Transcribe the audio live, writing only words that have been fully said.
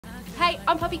Hey,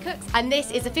 I'm Poppy Cooks, and this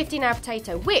is a 15-hour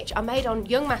potato, which I made on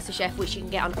Young MasterChef, which you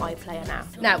can get on iPlayer now.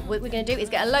 Now, what we're going to do is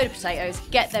get a load of potatoes,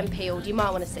 get them peeled. You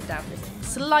might want to sit down for this.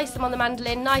 Slice them on the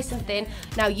mandoline, nice and thin.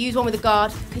 Now, use one with a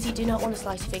guard, because you do not want to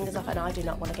slice your fingers off, and I do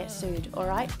not want to get sued, all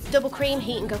right? Double cream,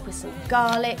 heating up with some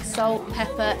garlic, salt,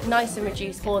 pepper, nice and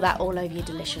reduced. Pour that all over your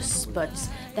delicious spuds.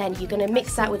 Then you're going to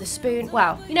mix that with a spoon.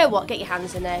 Well, you know what? Get your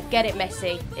hands in there, get it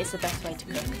messy. It's the best way to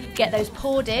cook. Get those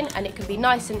poured in, and it can be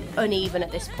nice and uneven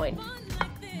at this point.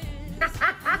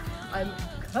 I'm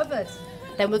covered.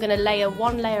 Then we're going to layer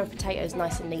one layer of potatoes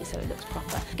nice and neat so it looks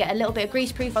proper. Get a little bit of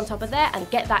grease proof on top of there and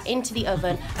get that into the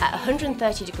oven at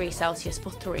 130 degrees Celsius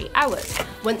for 3 hours.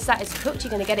 Once that is cooked,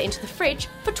 you're going to get it into the fridge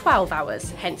for 12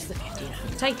 hours, hence the 15-hour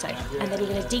potato. And then you're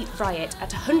going to deep fry it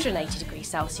at 180 degrees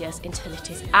Celsius until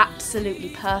it is absolutely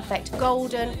perfect,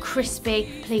 golden,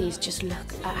 crispy. Please just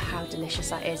look at how delicious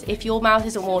that is. If your mouth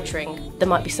isn't watering, there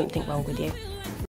might be something wrong with you.